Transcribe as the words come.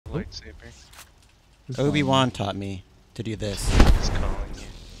lightsaber. Obi-Wan taught me to do this. He's calling you.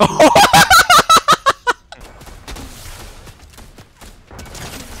 Oh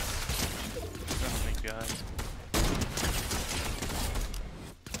my god.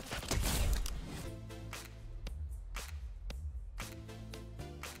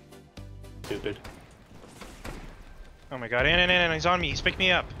 Stupid. Oh my god, and he's on me, he's picked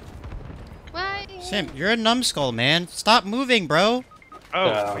me up. Why? Sam, you're a numbskull, man. Stop moving, bro.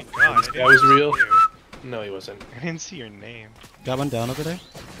 Oh my god. That was real. No, he wasn't. I didn't see your name. Got one down over there?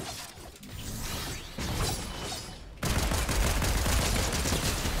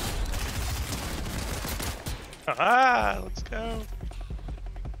 Ah, let's go.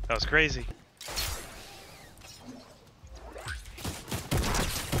 That was crazy.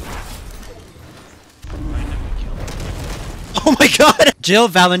 Oh my god! Jill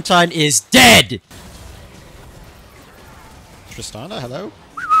Valentine is dead! Tristana, hello?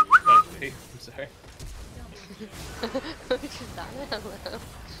 Oh, hey, I'm sorry.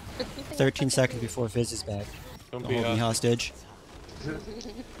 13 seconds before Fizz is back. Don't Don't be hold me hostage.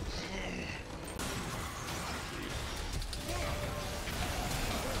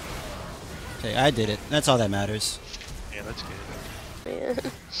 Okay, I did it. That's all that matters. Yeah, that's good. Man.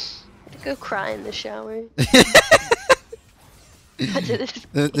 Go cry in the shower. After this.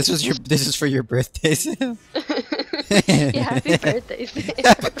 This is for your birthday, Sam. Yeah, happy birthday, Sam.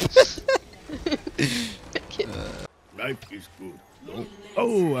 Life is good. No?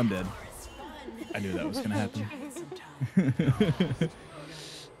 Oh, I'm dead. I knew that was gonna happen.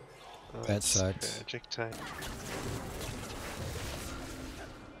 That sucks. Magic type.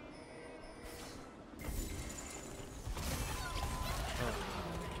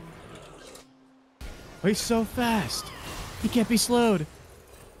 Oh, he's so fast. He can't be slowed.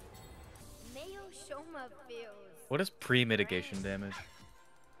 What is pre-mitigation damage?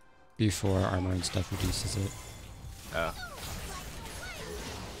 Before armor and stuff reduces it. Oh.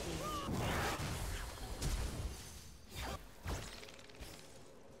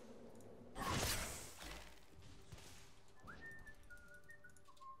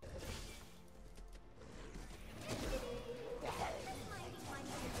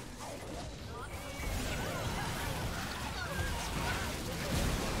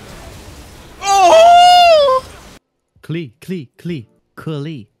 Klee, 克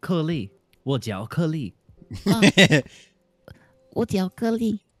利，我叫克利。我叫克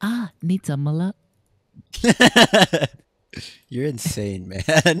利啊，你怎么了？ You're insane,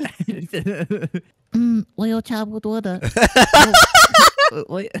 man. 我有差不多的。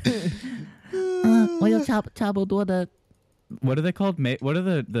我有差不多的。What are they called? What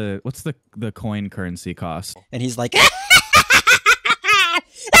are what's the coin currency cost? And he's like,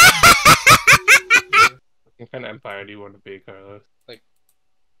 What kind of empire do you want to be, Carlos? Like,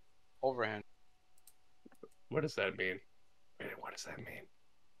 overhand. What does that mean? Wait, what does that mean?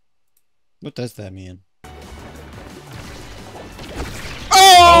 what does that mean?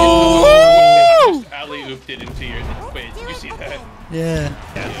 Oh! Alley-ooped it into your... Wait, did you see that? Yeah.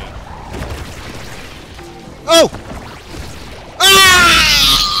 Yeah. Oh!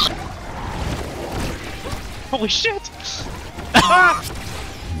 Holy shit!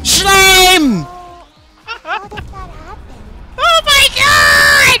 Slime! Oh my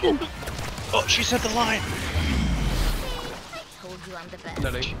god! Oh, she said the line!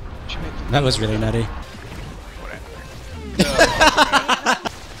 Nutty. That was really nutty. Yo,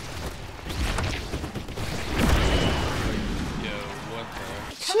 what the...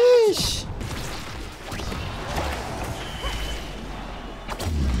 Sheesh.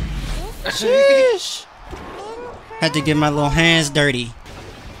 Sheesh. Had to get my little hands dirty.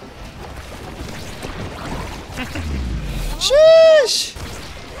 Sheesh.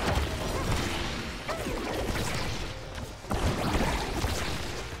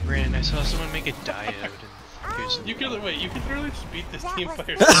 Brandon, I saw someone make a diode and here's You can literally just beat this team by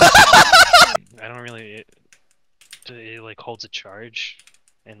yourself. I don't really... It like holds a charge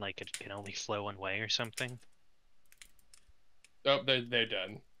and like it can only flow one way or something. Oh, they're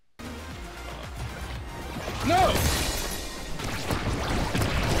done. No!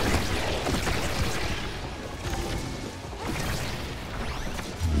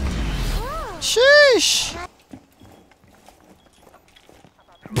 Sheesh.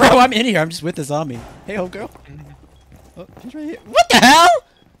 Bro, I'm in here. I'm just with the zombie. Hey, old girl. Oh, she's right here. What the hell?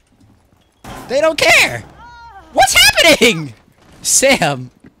 They don't care. What's happening? Sam.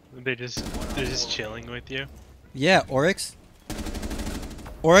 They're just chilling with you. Yeah, Oryx.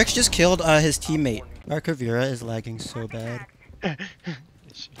 Oryx just killed his teammate. Our Kavira is lagging so bad. Is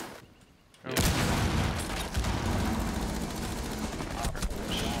she? Oh.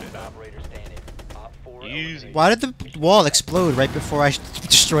 Shit. Easy. Why did the wall explode right before I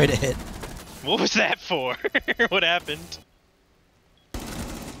destroyed it? What was that for? What happened?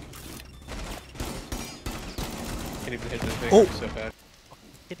 Can't even hit the thing. Oh. So bad.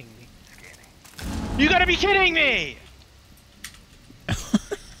 Kidding me? You gotta be kidding me!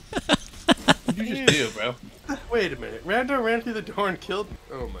 What did you just do, bro? Wait a minute. Rando ran through the door and killed.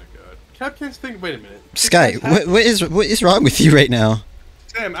 Oh my god. Captain's thing. Wait a minute. Sky, what is wrong with you right now?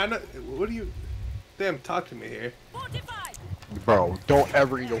 Sam, I know. What do you? Sam, talk to me here. Bro, don't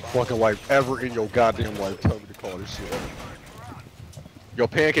ever in your fucking life, ever in your goddamn life, tell me to call this shit. Yo,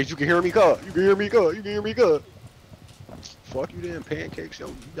 pancakes, you can hear me, cut. You can hear me, cut. You can hear me, cut. Fuck you, damn pancakes, yo.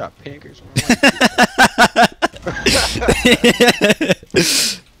 You got pancakes on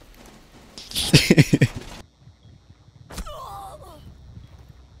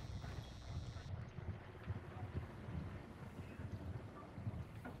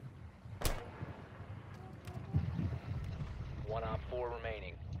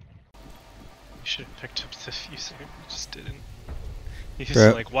You should have picked up the fuser. You just didn't. He's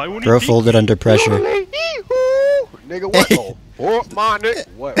Bro- like, why wouldn't Bro he folded under pressure. Nigga, what? Oh, oh, my nigga.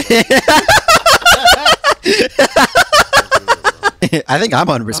 What? I think I'm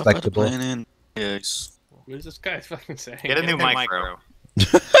unrespectable. Yes. What is this guy fucking saying? Get a new mic, bro. You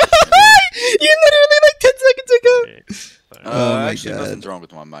literally like 10 seconds ago. Oh my actually, God. nothing's wrong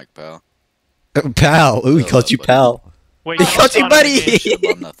with my mic, pal. Pal. Ooh, he called you buddy. pal. Wait, He don't called you spawn on the buddy. gantry.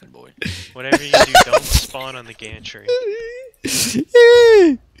 About nothing, boy. Whatever you do, don't spawn on the gantry.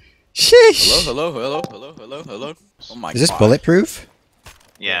 Sheesh. Hello. Oh my Is this God. bulletproof?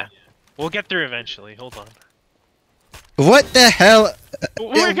 Yeah. We'll get through eventually. Hold on. What the hell?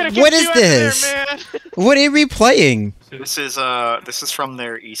 We're gonna get What you is out of there, this? man. What are we playing? This is from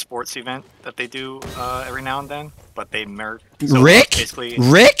their esports event that they do every now and then, but they merge. So Rick? basically,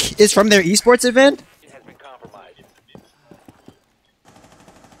 Rick is from their esports event?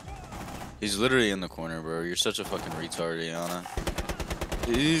 He's literally in the corner, bro. You're such a fucking retard, Iana.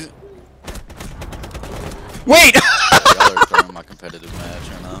 He's... Wait! Y'all are throwing my competitive match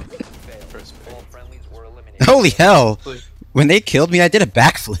right now. Holy hell. When they killed me, I did a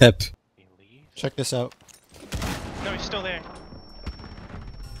backflip. Check this out. No, he's still there.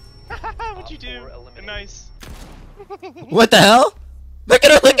 What'd you do? Nice. What the hell? Look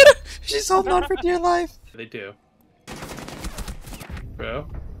at her, look at her! She's holding on for dear life. They do. Bro.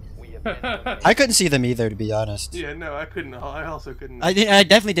 I couldn't see them either, to be honest. Yeah, no, I couldn't. I also couldn't. I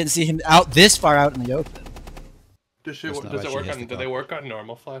definitely didn't see him out this far out in the open. Does That's not it why she work hit on? the Do they top. work on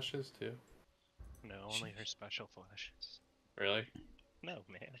normal flashes too? No, only her special flashes. Really? No,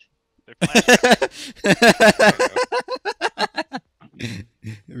 man. They're flashes.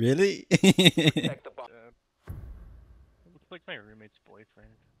 Really? It looks like my roommate's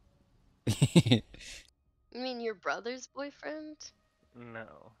boyfriend. You mean your brother's boyfriend?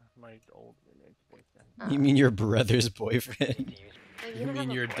 No, my old roommate's boyfriend. You mean your brother's boyfriend? Oh, You don't mean have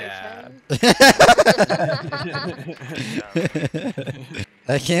a your dad?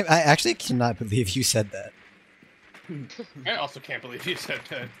 I actually cannot believe you said that. I also can't believe you said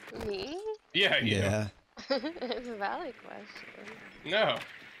that. Me? Yeah, you. Yeah. It's a valid question. No.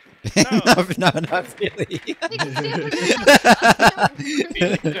 No, not really. You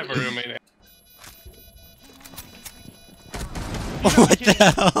have a roommate. What the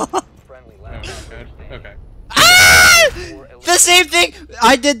hell? Oh, okay. Okay. Ah! The same thing!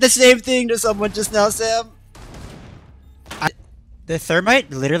 I did the same thing to someone just now, Sam. The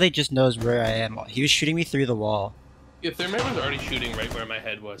thermite literally just knows where I am. He was shooting me through the wall. Yeah, Thermite was already shooting right where my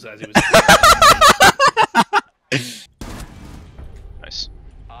head was as he was. Nice.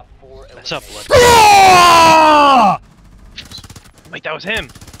 What's up, blood? Wait, that was him!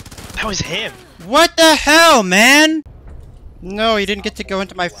 That was him! What the hell, man? No, you didn't get to go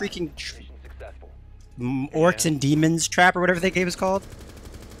into my freaking orcs and demons trap or whatever that game is called.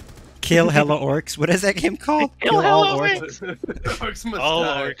 Kill hella orcs. What is that game called? Kill all hella orcs. Orcs must All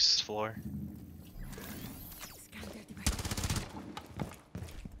die. orcs floor.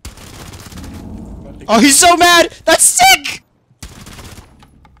 Oh, he's so mad! That's sick!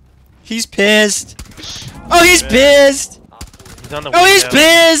 He's pissed. Oh, he's pissed! He's on the Oh, he's window.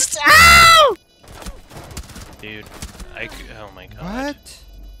 pissed! Ow! Dude, oh my god. What?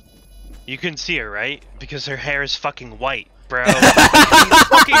 You can see her, right? Because her hair is fucking white, bro. You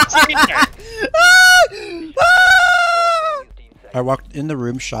fucking see her. I walked in the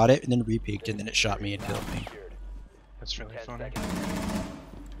room, shot it, and then re-peeked, and then it shot me and killed me. That's really funny.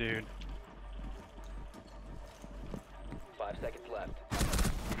 Dude.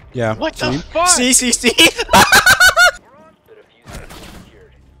 Yeah. What the see? fuck? See?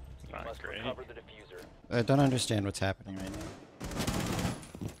 Fine. Great. I don't understand what's happening right now.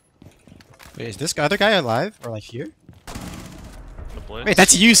 Wait, is this other guy alive? Or like here? The blitz. Wait,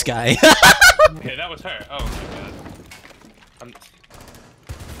 that's you, Sky. Okay, that was her. Oh my god.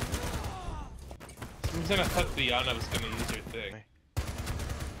 I'm gonna cut the Yana was gonna use her thing.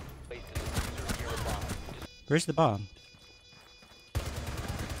 Where's the bomb?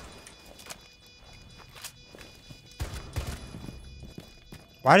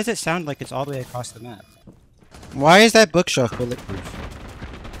 Why does it sound like it's all the way across the map? Why is that bookshelf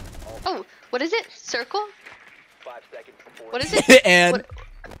bulletproof? Oh, what is it? Circle? What is it? And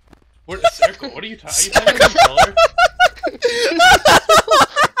What a circle? What are you talking? Are you talking about color?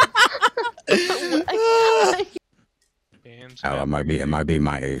 Oh, it might be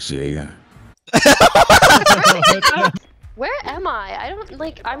my AC. Where am I? I don't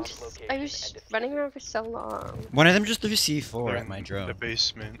like. I was running around for so long. one of them just threw C4 at my The drone.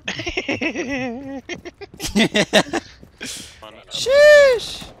 basement.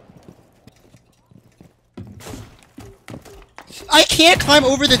 Sheesh! I can't climb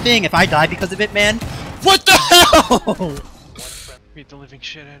over the thing if I die because of it, man. What the hell? Beat the living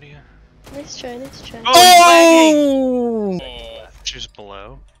shit out of you. Nice try, nice try. Oh! Just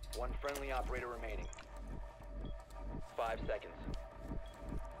below. One friendly operator remaining. 5 seconds.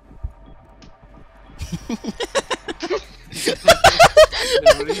 It's got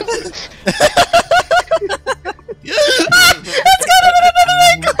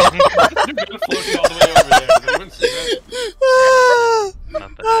Floating all the way over there. Did anyone see that?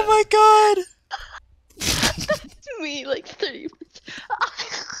 Oh my god! Me like 30.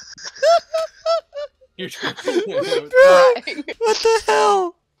 You're Bro, what the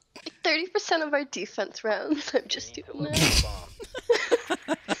hell? 30% of our defense rounds. I'm just doing that.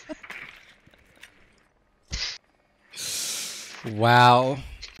 Wow.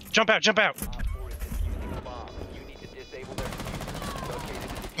 Jump out! Jump out!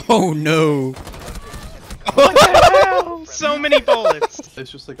 Oh no. What the hell? So many bullets! It's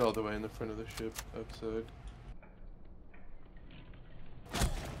just like all the way in the front of the ship outside.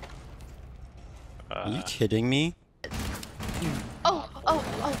 Are you kidding me? Oh.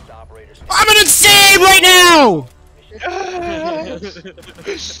 I'm an insane right now!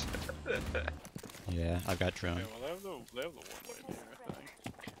 Yeah, I've got drone.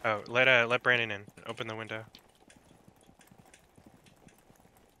 Oh, let Brandon in. Open the window.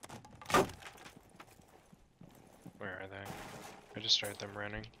 Where are they? I just started them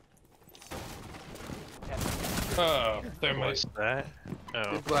running. Oh, there What was that? They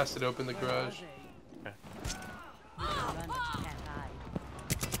Oh. blasted open the garage.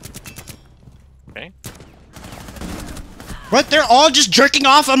 Okay. What? They're all just jerking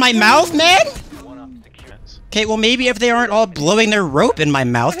off on my mouth, man? Okay, well maybe if they aren't all blowing their rope in my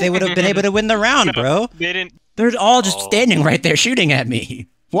mouth, they would have been able to win the round, bro. They didn't. They're all just standing right there shooting at me.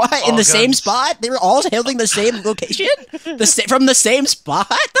 Why? In the same spot? They were all holding the same location? From the same spot,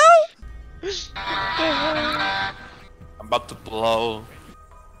 though? I'm about to blow.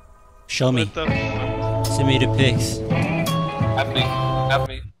 Show me. What the fuck? Send me the pics. At me. At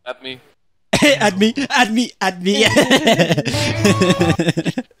me. At me. At me. At me. At me.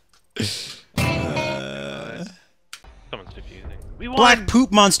 Someone's defusing. We won! Black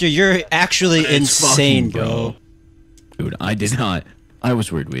poop monster, you're actually It's insane, fucking bro. Dude, I did not. I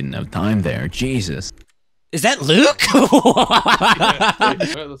was worried we didn't have time there. Jesus. Is that Luke?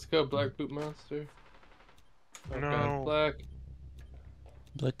 Alright, let's go, Black Poop Monster. Oh, No. God, Black.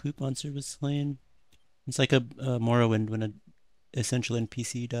 Black poop monster was slain. It's like a Morrowind when an essential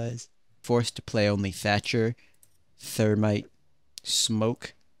NPC dies. Forced to play only Thatcher, Thermite,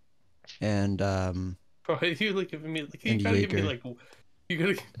 Smoke, and Bro, you like giving me like you And gotta give me Jaeger. like you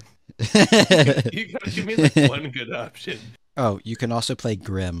gotta you gotta give me like one good option. Oh, you can also play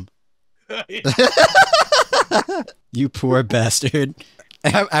Grim. You poor bastard.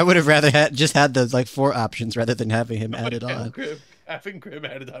 I would have rather just had those like 4 options rather than having him added on. Having Grim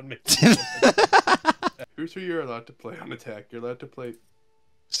added on makes Here's where you're allowed to play on attack. You're allowed to play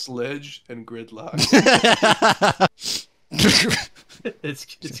Sledge and Gridlock. it's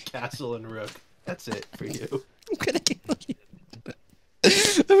Castle and Rook. That's it for you. I'm gonna kill you.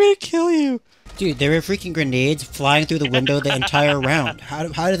 I'm gonna kill you. Dude, there were freaking grenades flying through the window the entire round. How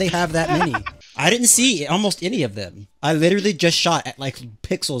do they have that many? I didn't see almost any of them. I literally just shot at like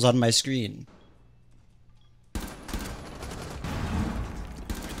pixels on my screen. Where'd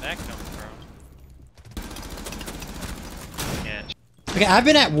that come from? Yeah. Okay, I've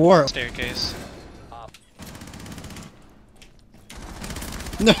been at war. Staircase.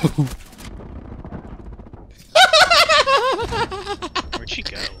 No. We're she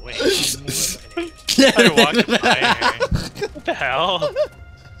go? Wait. I walked by her. What the hell?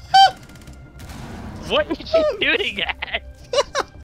 What is she shooting at?